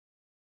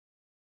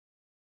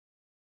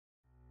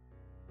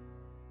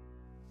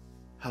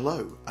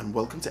Hello and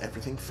welcome to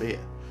Everything Fear.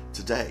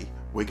 Today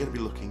we're going to be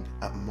looking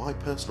at my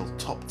personal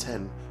top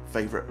 10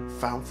 favourite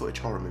found footage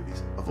horror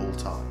movies of all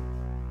time.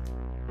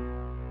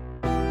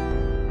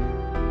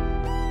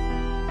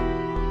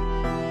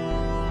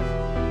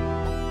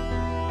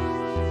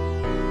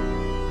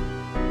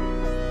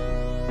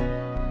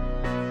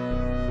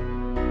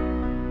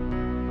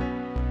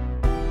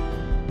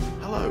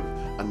 Hello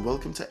and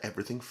welcome to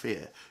Everything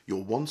Fear,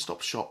 your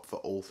one-stop shop for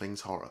all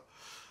things horror.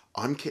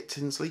 I'm Kit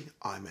Tinsley,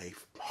 I'm a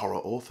horror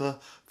author,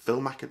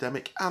 film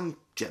academic and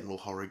general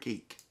horror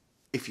geek.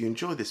 If you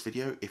enjoy this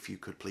video, if you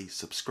could please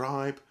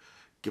subscribe,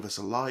 give us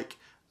a like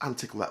and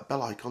tickle that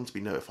bell icon to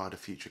be notified of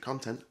future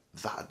content,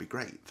 that'd be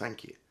great,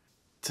 thank you.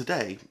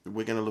 Today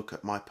we're going to look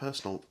at my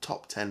personal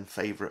top 10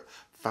 favourite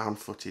found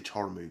footage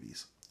horror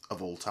movies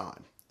of all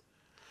time.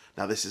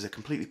 Now this is a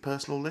completely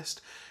personal list.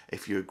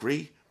 If you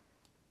agree,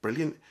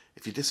 brilliant.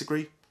 If you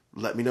disagree,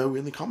 let me know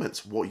in the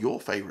comments what your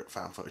favourite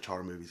found footage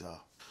horror movies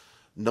are.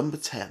 Number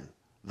 10,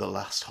 The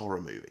Last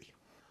Horror Movie.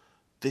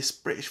 This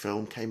British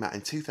film came out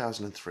in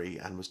 2003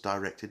 and was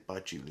directed by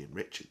Julian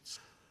Richards.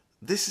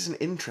 This is an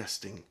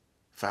interesting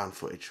found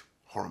footage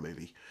horror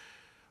movie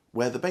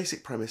where the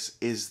basic premise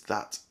is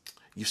that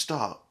you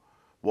start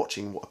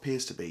watching what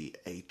appears to be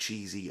a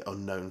cheesy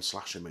unknown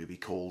slasher movie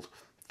called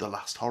The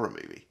Last Horror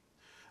Movie.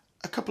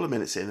 A couple of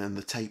minutes in and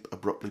the tape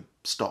abruptly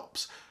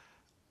stops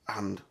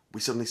and we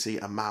suddenly see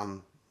a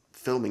man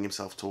filming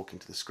himself talking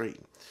to the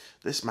screen.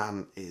 This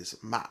man is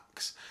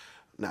Max.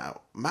 Now,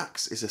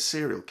 Max is a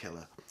serial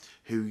killer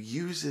who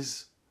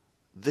uses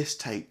this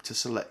tape to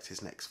select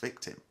his next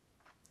victim.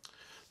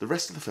 The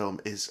rest of the film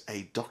is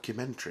a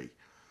documentary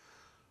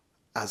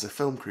as a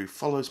film crew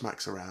follows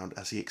Max around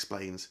as he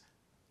explains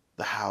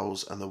the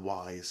hows and the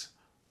whys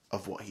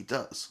of what he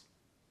does.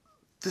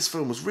 This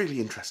film was really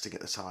interesting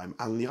at the time,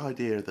 and the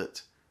idea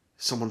that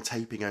someone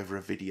taping over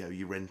a video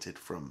you rented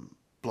from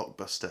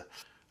Blockbuster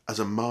as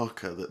a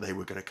marker that they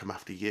were going to come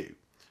after you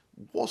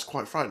was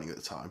quite frightening at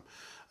the time.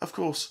 Of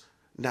course,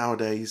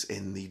 nowadays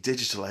in the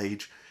digital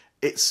age,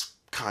 it's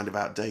kind of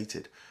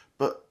outdated,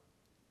 but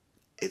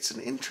it's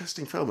an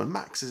interesting film and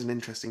Max is an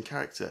interesting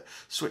character,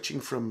 switching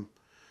from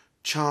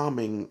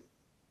charming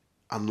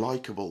and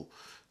likeable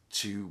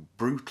to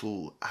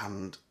brutal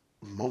and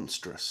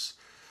monstrous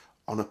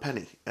on a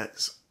penny.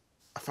 It's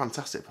a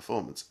fantastic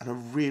performance and a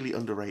really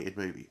underrated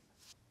movie.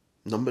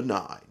 Number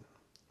 9,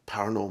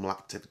 Paranormal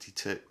Activity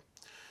 2.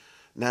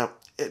 Now,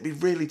 it'd be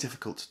really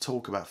difficult to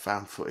talk about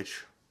found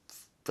footage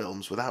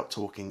films without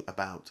talking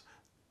about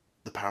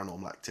the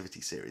Paranormal Activity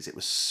series. It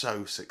was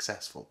so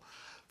successful.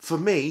 For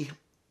me,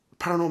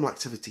 Paranormal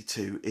Activity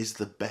 2 is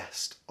the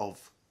best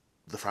of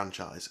the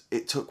franchise.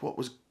 It took what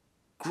was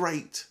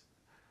great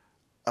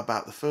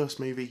about the first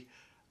movie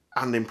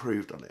and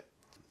improved on it.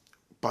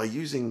 By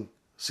using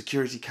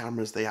security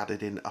cameras, they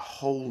added in a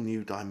whole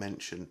new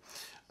dimension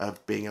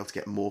of being able to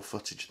get more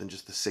footage than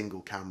just the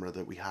single camera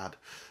that we had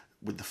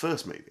with the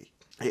first movie.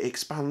 It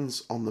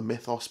expands on the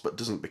mythos but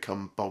doesn't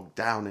become bogged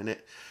down in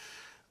it.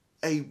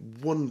 A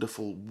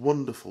wonderful,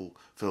 wonderful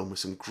film with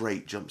some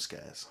great jump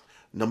scares.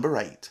 Number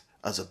 8,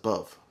 As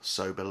Above,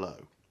 So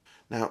Below.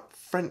 Now,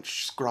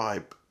 French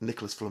scribe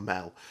Nicolas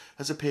Flamel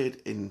has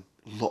appeared in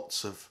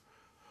lots of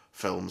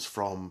films,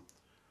 from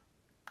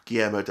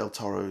Guillermo del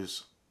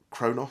Toro's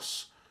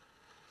Kronos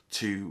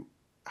to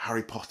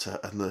Harry Potter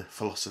and the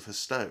Philosopher's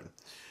Stone.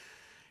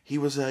 He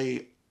was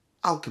an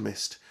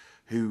alchemist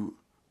who,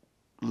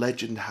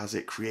 legend has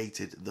it,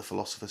 created the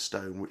Philosopher's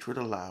Stone, which would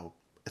allow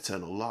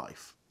eternal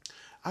life.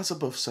 As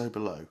Above, So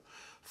Below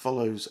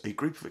follows a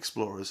group of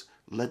explorers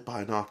led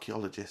by an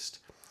archaeologist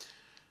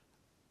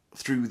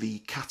through the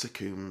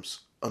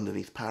catacombs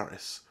underneath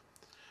Paris,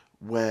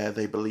 where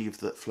they believe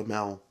that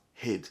Flamel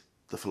hid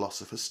the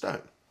Philosopher's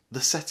Stone.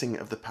 The setting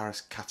of the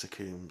Paris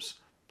catacombs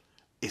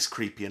is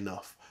creepy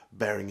enough,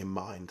 bearing in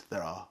mind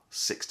there are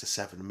 6 to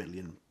 7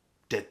 million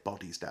dead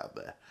bodies down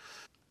there.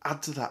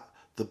 Add to that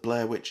the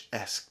Blair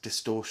Witch-esque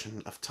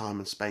distortion of time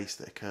and space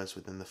that occurs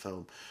within the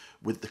film,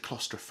 with the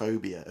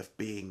claustrophobia of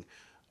being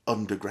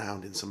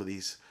underground in some of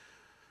these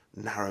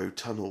narrow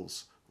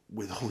tunnels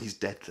with all these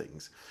dead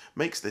things,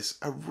 makes this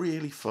a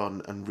really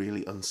fun and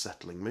really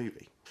unsettling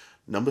movie.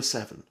 Number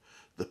 7,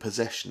 The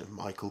Possession of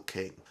Michael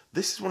King.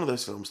 This is one of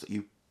those films that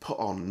you put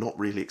on not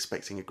really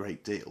expecting a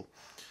great deal,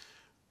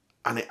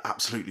 and it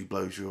absolutely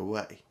blows you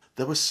away.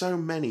 There were so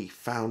many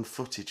found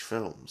footage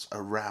films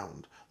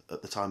around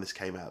at the time this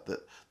came out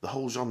that the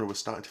whole genre was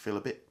starting to feel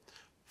a bit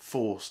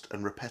forced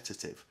and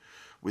repetitive,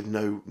 with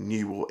no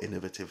new or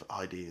innovative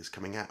ideas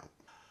coming out.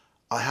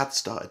 I had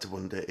started to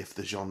wonder if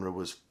the genre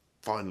was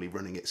finally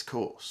running its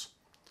course.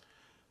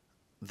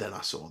 Then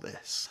I saw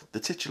this. The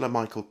titular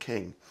Michael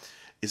King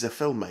is a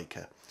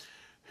filmmaker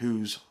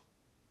whose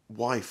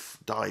wife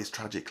dies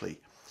tragically,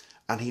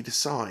 and he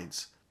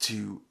decides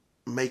to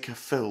make a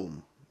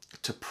film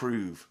to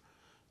prove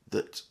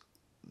that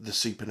the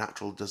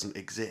supernatural doesn't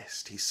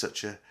exist. He's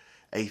such an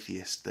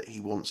atheist that he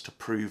wants to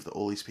prove that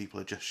all these people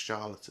are just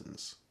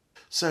charlatans.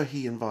 So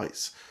he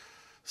invites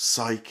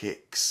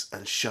psychics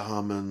and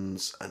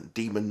shamans and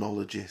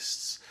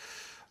demonologists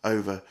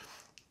over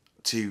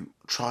to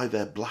try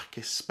their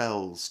blackest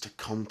spells to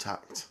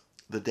contact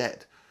the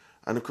dead.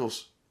 And of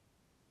course,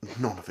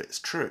 none of it's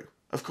true.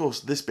 Of course,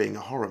 this being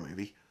a horror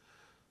movie,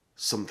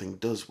 something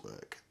does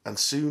work. And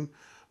soon,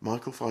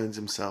 Michael finds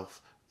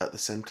himself at the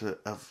centre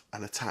of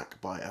an attack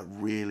by a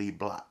really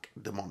black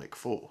demonic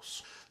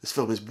force. This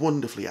film is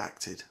wonderfully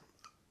acted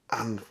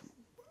and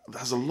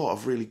has a lot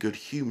of really good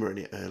humour in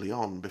it early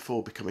on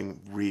before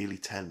becoming really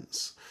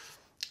tense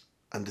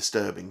and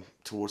disturbing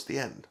towards the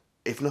end.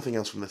 If nothing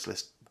else from this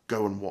list,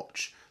 go and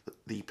watch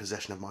The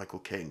Possession of Michael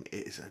King.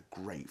 It is a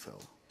great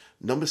film.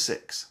 Number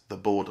 6, The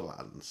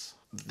Borderlands.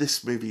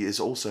 This movie is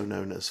also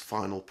known as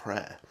Final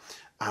Prayer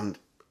and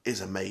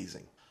is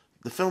amazing.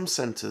 The film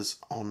centres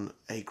on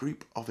a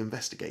group of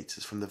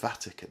investigators from the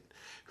Vatican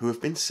who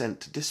have been sent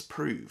to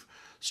disprove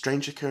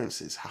strange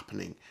occurrences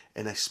happening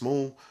in a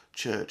small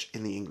church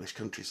in the English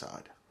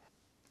countryside.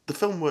 The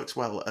film works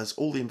well as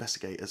all the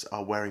investigators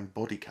are wearing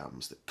body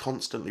cams that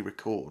constantly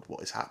record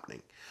what is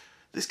happening.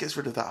 This gets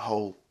rid of that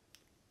whole,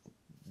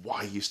 why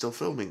are you still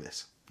filming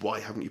this? Why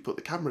haven't you put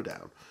the camera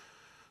down?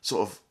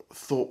 Sort of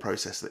thought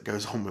process that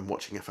goes on when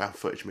watching a found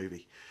footage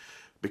movie.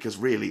 Because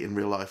really, in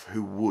real life,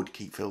 who would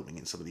keep filming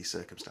in some of these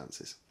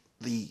circumstances?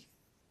 The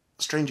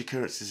strange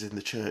occurrences in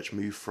the church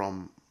move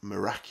from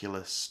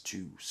miraculous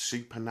to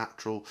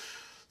supernatural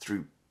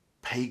through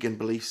pagan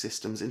belief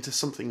systems into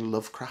something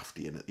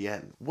Lovecraftian at the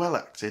end. Well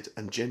acted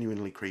and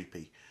genuinely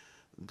creepy.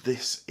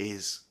 This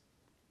is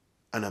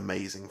an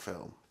amazing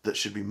film that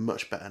should be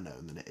much better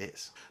known than it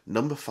is.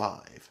 Number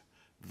 5,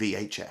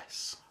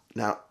 VHS.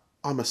 Now,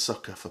 I'm a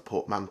sucker for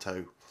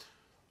portmanteau,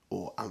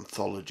 or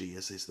anthology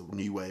as is the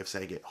new way of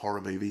saying it,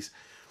 horror movies.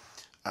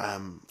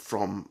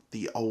 From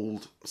the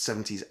old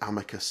 70s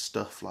Amicus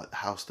stuff like The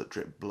House That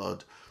Dripped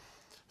Blood,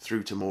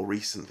 through to more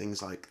recent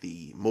things like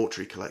the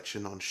Mortuary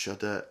Collection on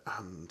Shudder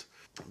and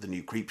the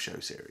new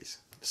Creepshow series.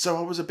 So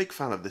I was a big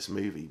fan of this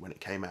movie when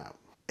it came out.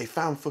 A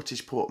found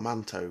footage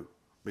portmanteau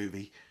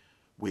movie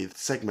with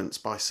segments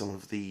by some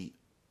of the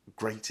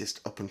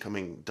greatest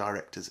up-and-coming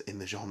directors in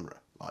the genre,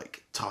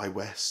 like Ty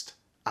West,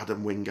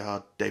 Adam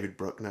Wingard, David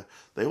Bruckner.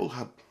 They all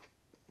had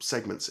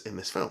segments in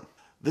this film.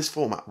 This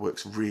format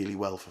works really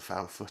well for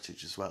found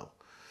footage as well.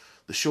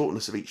 The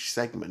shortness of each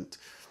segment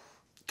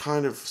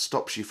kind of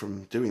stops you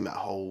from doing that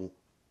whole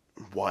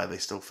why are they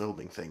still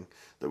filming thing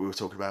that we were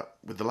talking about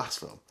with the last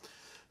film.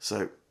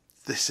 So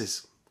this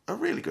is a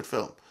really good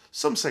film.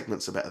 Some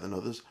segments are better than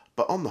others,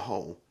 but on the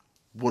whole,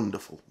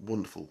 wonderful,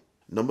 wonderful.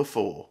 Number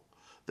 4,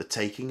 The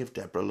Taking of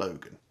Deborah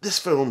Logan. This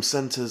film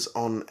centres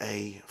on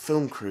a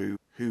film crew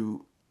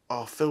who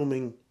are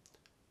filming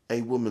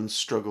a woman's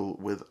struggle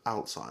with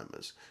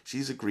Alzheimer's.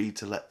 She's agreed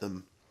to let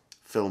them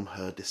film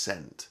her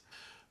descent.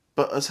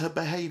 But as her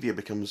behaviour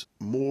becomes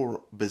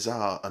more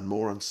bizarre and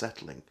more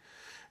unsettling,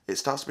 it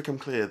starts to become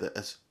clear that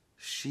as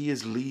she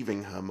is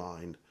leaving her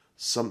mind,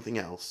 something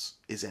else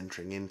is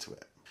entering into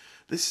it.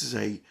 This is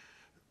a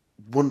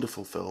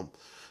wonderful film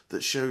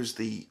that shows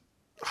the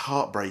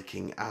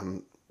heartbreaking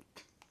and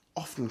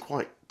often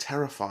quite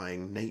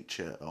terrifying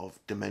nature of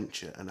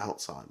dementia and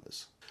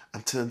Alzheimer's,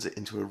 and turns it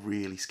into a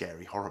really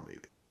scary horror movie.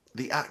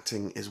 The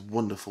acting is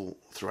wonderful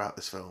throughout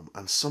this film,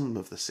 and some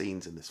of the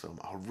scenes in this film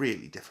are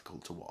really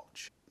difficult to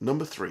watch.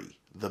 Number 3,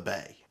 The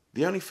Bay.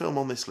 The only film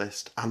on this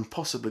list, and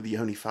possibly the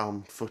only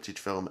found footage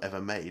film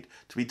ever made,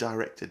 to be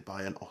directed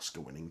by an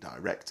Oscar-winning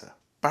director.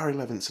 Barry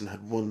Levinson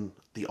had won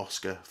the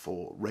Oscar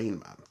for Rain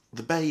Man.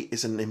 The Bay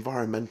is an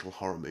environmental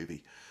horror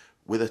movie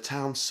with a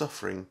town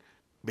suffering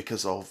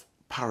because of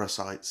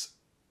parasites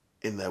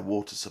in their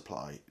water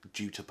supply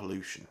due to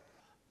pollution.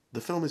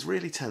 The film is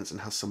really tense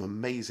and has some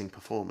amazing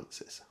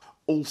performances.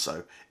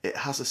 Also, it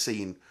has a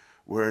scene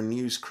where a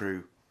news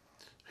crew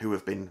who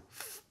have been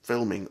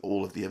filming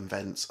all of the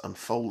events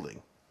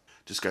unfolding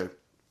just go,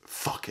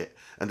 fuck it,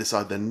 and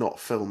decide they're not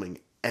filming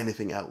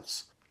anything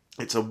else.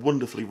 It's a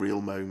wonderfully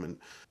real moment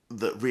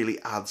that really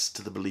adds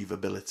to the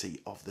believability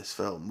of this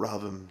film,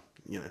 rather than,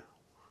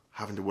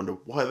 having to wonder,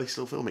 why are they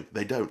still filming?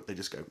 They don't. They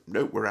just go,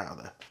 nope, we're out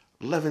of there.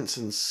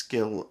 Levinson's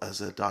skill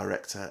as a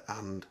director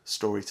and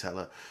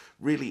storyteller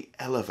really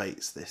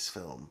elevates this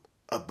film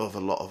above a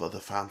lot of other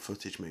found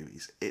footage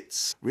movies.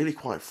 It's really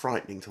quite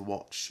frightening to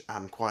watch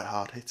and quite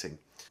hard-hitting.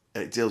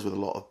 And it deals with a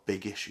lot of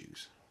big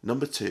issues.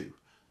 Number 2,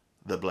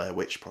 The Blair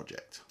Witch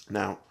Project.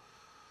 Now,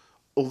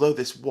 although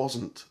this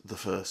wasn't the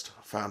first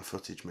found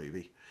footage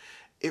movie,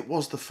 it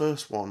was the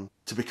first one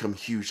to become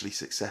hugely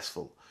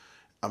successful.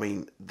 I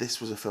mean,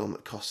 this was a film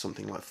that cost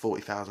something like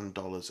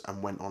 $40,000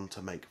 and went on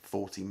to make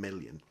 $40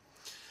 million.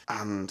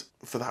 And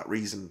for that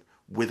reason,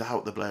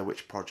 without the Blair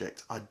Witch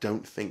Project, I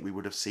don't think we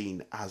would have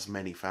seen as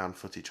many found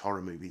footage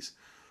horror movies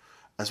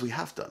as we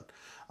have done.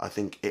 I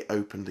think it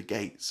opened the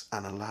gates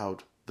and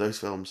allowed those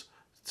films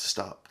to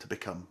start to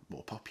become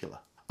more popular.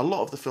 A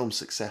lot of the film's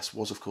success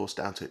was, of course,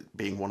 down to it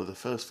being one of the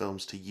first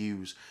films to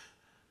use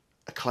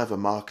a clever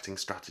marketing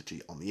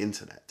strategy on the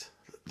internet.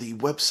 The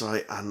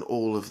website and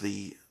all of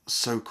the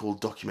so-called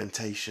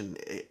documentation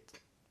it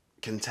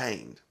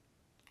contained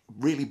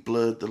really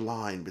blurred the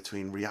line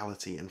between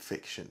reality and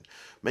fiction,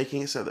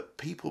 making it so that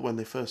people, when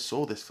they first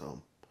saw this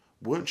film,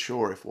 weren't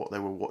sure if what they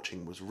were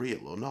watching was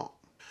real or not.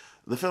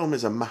 The film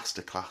is a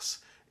masterclass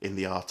in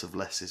the art of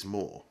less is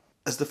more.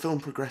 As the film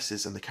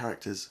progresses and the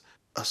characters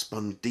are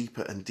spun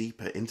deeper and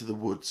deeper into the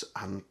woods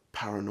and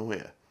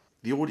paranoia,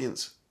 the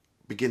audience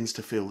begins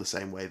to feel the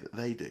same way that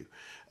they do,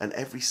 and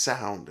every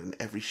sound and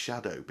every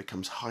shadow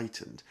becomes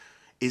heightened.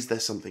 Is there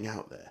something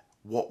out there?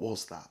 What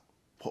was that?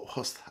 What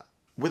was that?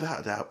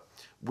 Without a doubt,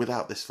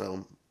 without this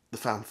film, the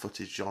found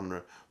footage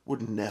genre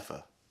would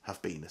never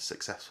have been as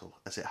successful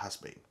as it has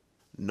been.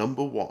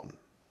 Number 1.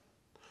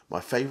 My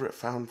favourite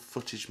found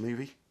footage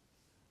movie?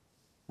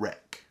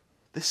 Wreck.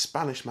 This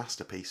Spanish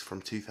masterpiece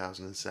from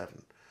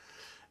 2007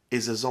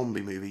 is a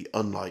zombie movie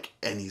unlike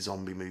any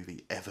zombie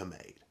movie ever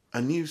made.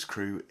 A news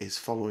crew is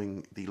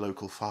following the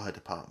local fire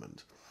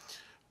department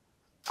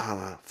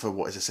for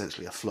what is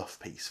essentially a fluff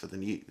piece for the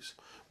news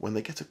when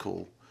they get a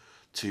call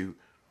to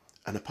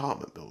an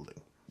apartment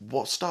building.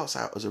 What starts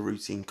out as a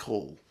routine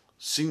call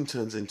soon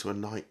turns into a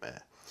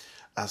nightmare,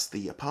 as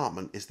the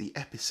apartment is the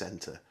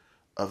epicentre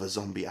of a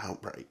zombie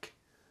outbreak.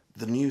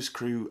 The news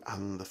crew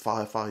and the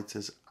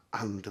firefighters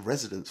and the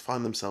residents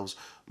find themselves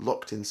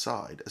locked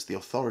inside as the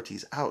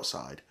authorities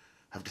outside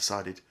have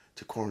decided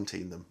to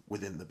quarantine them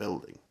within the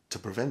building to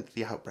prevent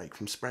the outbreak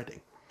from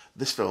spreading.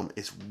 This film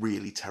is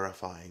really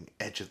terrifying,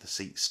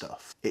 edge-of-the-seat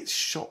stuff. It's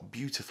shot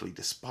beautifully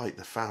despite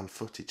the found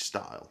footage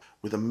style,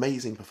 with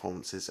amazing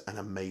performances and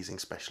amazing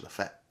special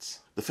effects.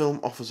 The film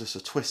offers us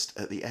a twist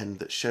at the end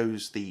that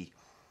shows the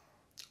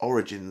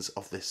origins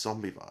of this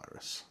zombie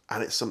virus,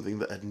 and it's something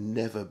that had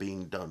never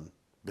been done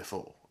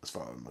before, as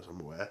far as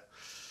I'm aware.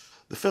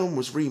 The film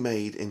was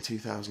remade in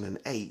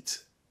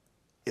 2008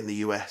 in the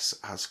US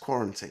as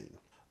Quarantine.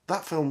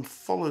 That film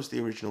follows the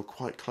original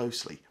quite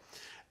closely,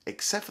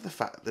 except for the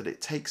fact that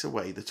it takes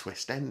away the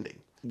twist ending,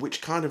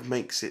 which kind of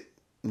makes it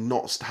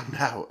not stand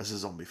out as a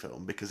zombie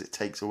film because it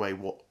takes away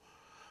what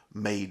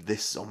made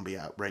this zombie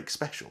outbreak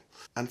special.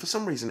 And for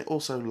some reason it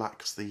also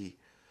lacks the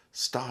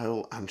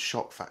style and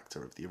shock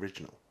factor of the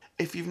original.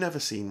 If you've never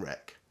seen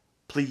Wreck,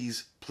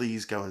 please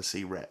go and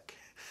see Wreck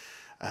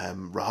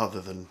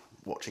rather than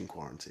watching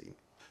Quarantine.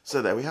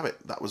 So there we have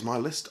it. That was my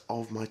list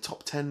of my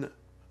top 10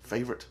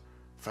 favourite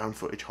found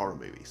footage horror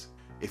movies.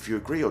 If you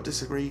agree or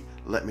disagree,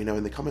 let me know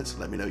in the comments,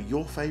 let me know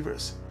your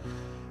favourites.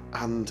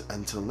 And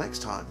until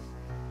next time,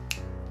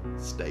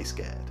 stay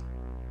scared.